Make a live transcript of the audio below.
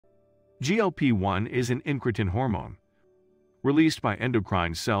GLP-1 is an incretin hormone released by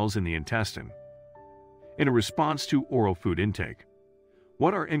endocrine cells in the intestine in a response to oral food intake.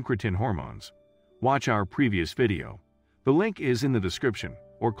 What are incretin hormones? Watch our previous video. The link is in the description,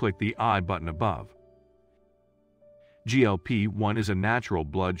 or click the I button above. GLP-1 is a natural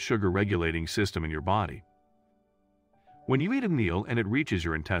blood sugar regulating system in your body. When you eat a meal and it reaches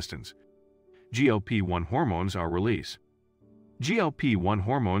your intestines, GLP-1 hormones are released. GLP-1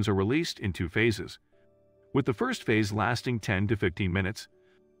 hormones are released in two phases, with the first phase lasting 10 to 15 minutes,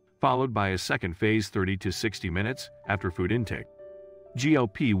 followed by a second phase 30 to 60 minutes after food intake.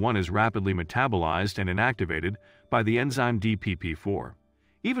 GLP-1 is rapidly metabolized and inactivated by the enzyme DPP-4,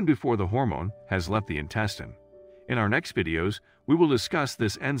 even before the hormone has left the intestine. In our next videos, we will discuss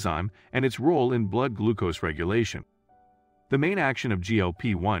this enzyme and its role in blood glucose regulation. The main action of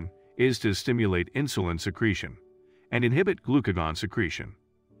GLP-1 is to stimulate insulin secretion and inhibit glucagon secretion.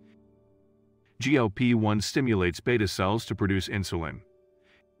 GLP-1 stimulates beta cells to produce insulin.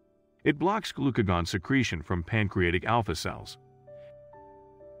 It blocks glucagon secretion from pancreatic alpha cells.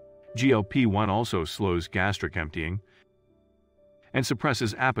 GLP-1 also slows gastric emptying and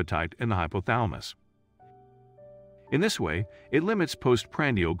suppresses appetite in the hypothalamus. In this way, it limits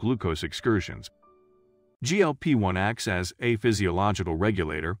postprandial glucose excursions. GLP-1 acts as a physiological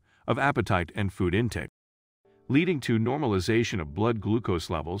regulator of appetite and food intake, leading to normalization of blood glucose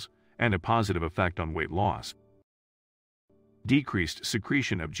levels and a positive effect on weight loss. Decreased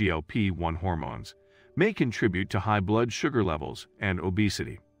secretion of GLP-1 hormones may contribute to high blood sugar levels and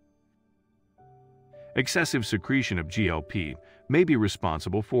obesity. Excessive secretion of GLP may be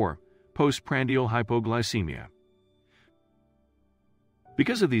responsible for postprandial hypoglycemia.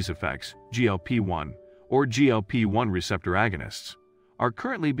 Because of these effects, GLP-1 or GLP-1 receptor agonists are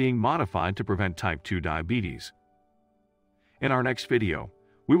currently being modified to prevent type 2 diabetes. In our next video,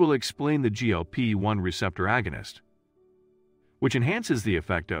 we will explain the GLP-1 receptor agonist, which enhances the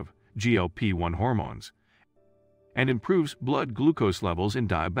effect of GLP-1 hormones and improves blood glucose levels in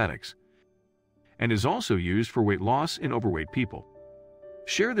diabetics, and is also used for weight loss in overweight people.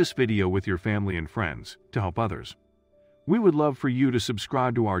 Share this video with your family and friends to help others. We would love for you to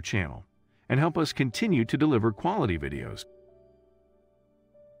subscribe to our channel and help us continue to deliver quality videos.